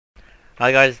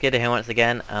Hi guys, Giddy here once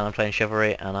again, and I'm playing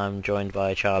Chivalry, and I'm joined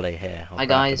by Charlie here. Hi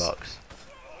guys. Box.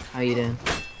 How you doing?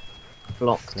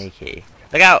 Blocked. Sneaky.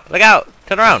 Look out! Look out!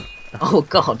 Turn around! Oh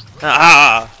god.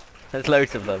 Ah! There's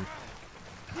loads of them.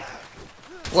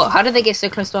 What? How did they get so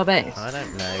close to our base? I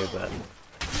don't know, but...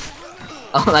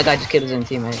 Oh, that guy just killed his own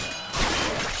teammate.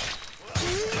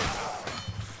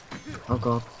 Oh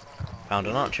god. Found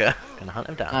an archer. Gonna hunt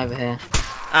him down. Over here.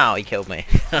 Ow, he killed me.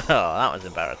 Oh, that was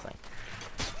embarrassing.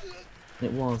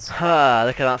 It was. Ah,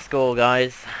 look at that score,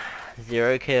 guys.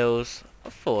 0 kills,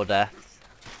 4 deaths.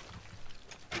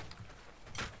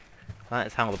 That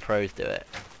is how the pros do it.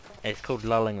 It's called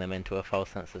lulling them into a false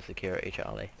sense of security,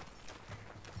 Charlie.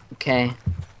 Okay.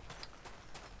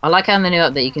 I like how in the new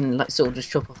update you can like sort of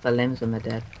just chop off their limbs when they're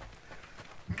dead.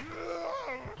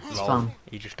 It's Lol, fun.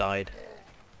 you just died.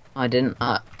 I didn't.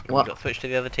 You What? got switched to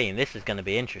the other team. This is going to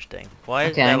be interesting. Why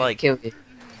is Okay, there I'm gonna like kill you.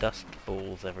 dust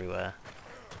balls everywhere?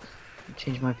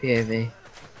 Change my POV.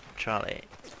 Charlie,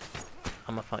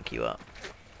 I'ma fuck you up.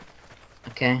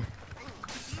 Okay.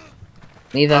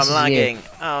 Me versus I'm lagging. you.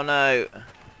 Oh no.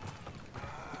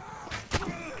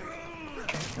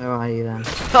 Where are you then?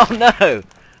 Oh no.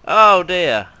 Oh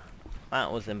dear.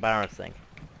 That was embarrassing.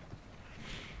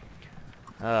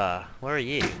 Where are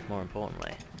you? More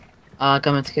importantly.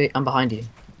 Coming to kill you. I'm behind you.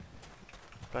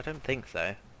 But I don't think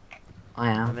so. I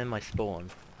I'm am. in my spawn.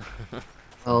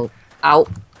 Oh. Ow!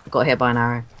 Got hit by an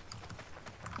arrow.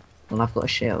 Well, I've got a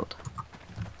shield.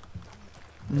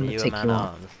 I'm Are gonna you a take man you at out.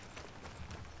 arms?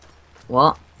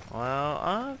 What? Well,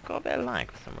 I've got a bit of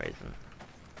lag for some reason.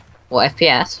 What,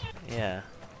 FPS? Yeah,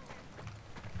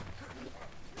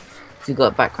 You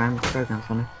got a background program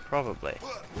for me. probably.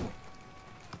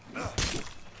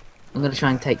 I'm gonna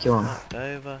try and take you on. Knocked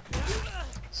over.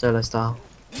 Solo style.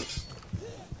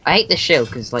 I hate the shield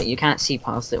because like you can't see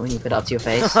past it when you put it up to your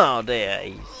face. Oh dear,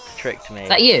 he tricked me. Is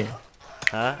that you?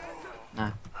 Huh?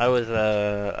 No. I was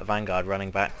a vanguard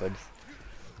running backwards.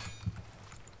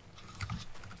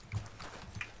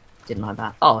 Didn't like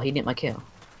that. Oh, he nicked my kill.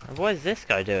 And what is this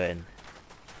guy doing?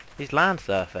 He's land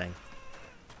surfing.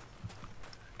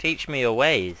 Teach me your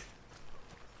ways.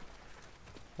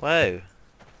 Whoa.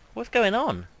 What's going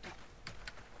on?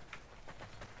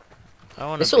 I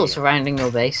want We're to sort of be... surrounding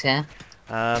your base here.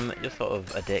 You're sort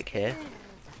of a dick here.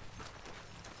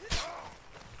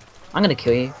 I'm gonna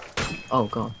kill you. Oh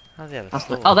god. How's he have a That's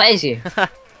sword? oh, that is you.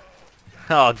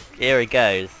 Oh, here he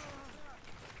goes.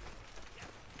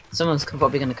 Someone's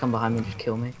probably gonna come behind me and just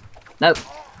kill me. Nope.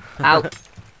 Out.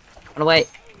 Run away.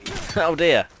 Oh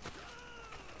dear.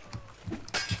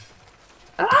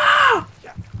 Ah!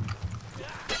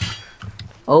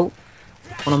 Oh.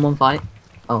 1-on-1 fight.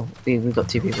 Oh, we've got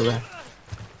 2 people there.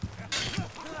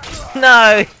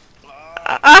 No!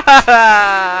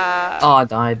 Oh, I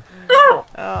died.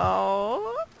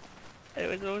 Oh, it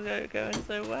was all going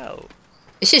so well.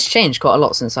 It's just changed quite a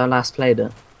lot since I last played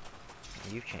it.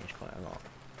 You've changed quite a lot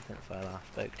since I last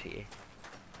spoke to you.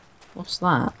 What's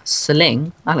that?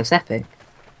 Sling? That looks epic.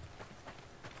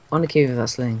 I want to kill you with that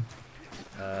sling.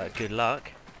 Good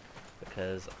luck,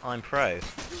 because I'm pro.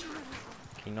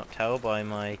 Can you not tell by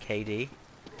my KD?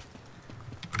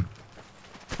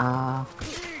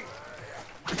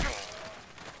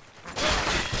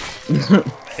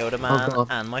 Killed a man God.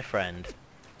 and my friend.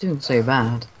 Doing so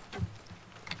bad.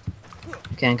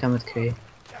 Okay, I'm coming to kill you.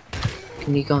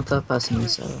 Can you go on third person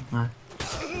so no.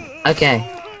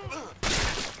 Okay.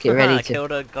 Get I ready to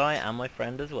killed a guy and my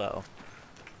friend as well.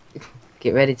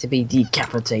 get ready to be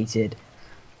decapitated.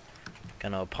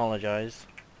 Gonna apologise.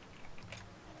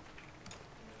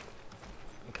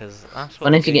 Because that's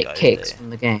what What if you the get guys kicked do. from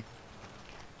the game?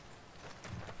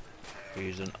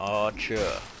 He's an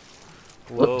archer.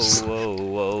 Whoa, Whoops. whoa,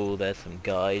 whoa, there's some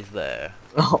guys there.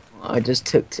 Oh, I just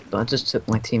took my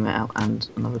teammate out and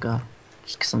another guy.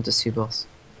 Just because I'm just too boss.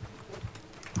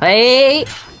 Hey!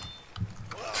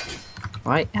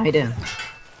 Right, how you doing?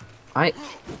 Right.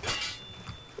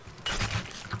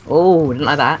 Oh, didn't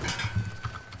like that.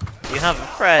 You have a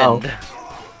friend.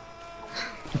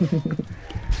 Oh.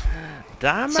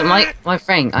 Damn So it! my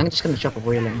friend, I'm just gonna chop off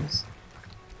all your limbs.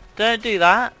 Don't do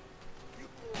that.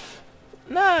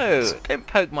 No! Don't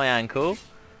poke my ankle.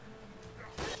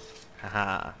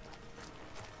 Haha.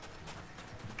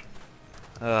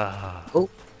 Ugh, Oh,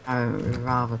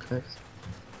 rather close.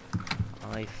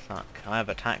 I suck. I have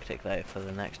a tactic though for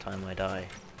the next time I die.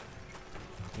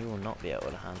 You will not be able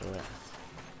to handle it.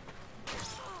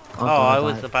 Oh, God, I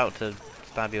was died. about to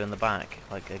stab you in the back,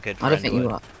 like a good I friend don't think would. you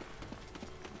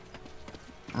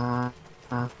are.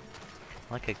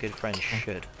 Like a good friend Okay.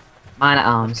 should. Man at Let's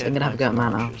arms. go I'm gonna have a go at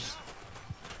man at archers. arms.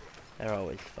 They're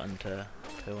always fun to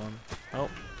go on. Oh,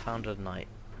 found a knight.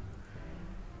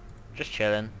 Just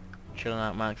chilling. Chilling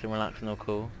out, maxing, relaxing, all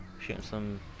cool. Shooting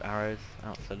some arrows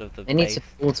outside of the They need base. to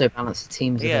auto balance the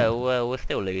teams. Yeah, A bit. well, we're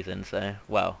still losing, so...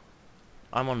 Well,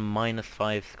 I'm on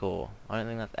 -5 score. I don't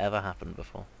think that's ever happened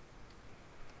before.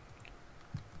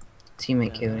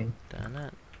 Teammate killing. Done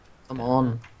it. Come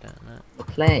on. Done it. The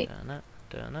play. Done it.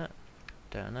 Done it.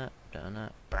 Done it. Done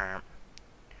it. Bam.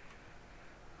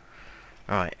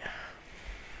 Right.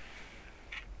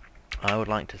 I would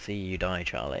like to see you die,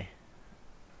 Charlie.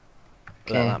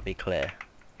 Let Okay. that be clear.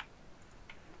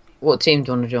 What team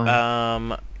do you want to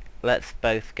join? Let's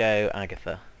both go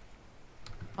Agatha.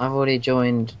 I've already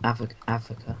joined Africa.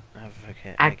 Agatha.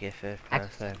 Agatha.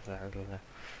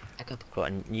 Got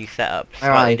a new setup,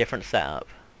 Where are slightly you? different setup.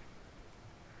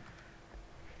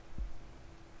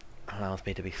 Allows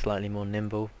me to be slightly more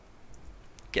nimble.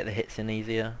 Get the hits in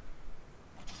easier.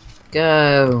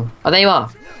 Go. Oh, there you are.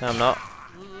 No, I'm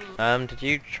not. Did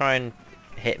you try and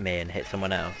hit me and hit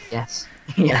someone else? Yes.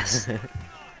 Yes.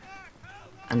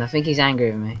 And I think he's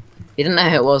angry with me. He didn't know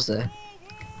who it was though.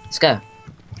 Let's go.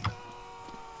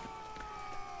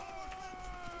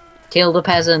 Kill the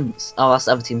peasants. Oh, that's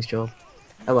the other team's job.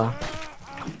 Oh well.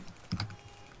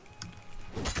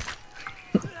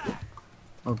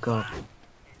 Oh god.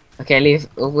 Okay, leave.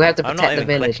 We have to I'm protect not the even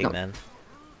village. clicking then.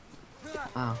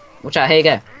 Oh, watch out! Here you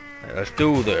go. Let's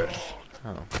do this.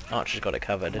 Oh, Archer's got it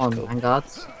covered. It's On cool.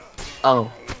 vanguards.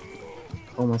 Oh,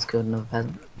 almost killed another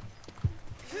peasant.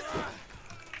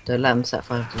 Don't let them set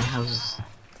fire to the houses.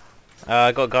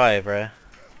 I got a guy over here.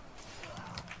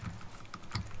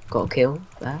 Got a kill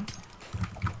there.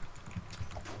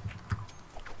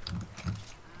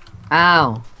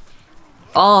 Ow!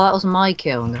 Oh, that was my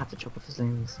kill. I'm gonna have to chop off his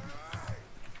limbs.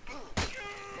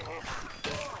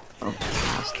 Oh,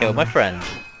 that's Killed my done. friend.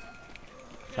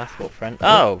 That's what friend.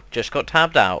 Oh, just got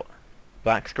tabbed out.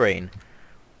 Black screen.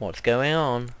 What's going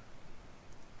on?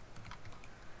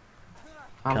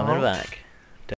 Hello? Coming back.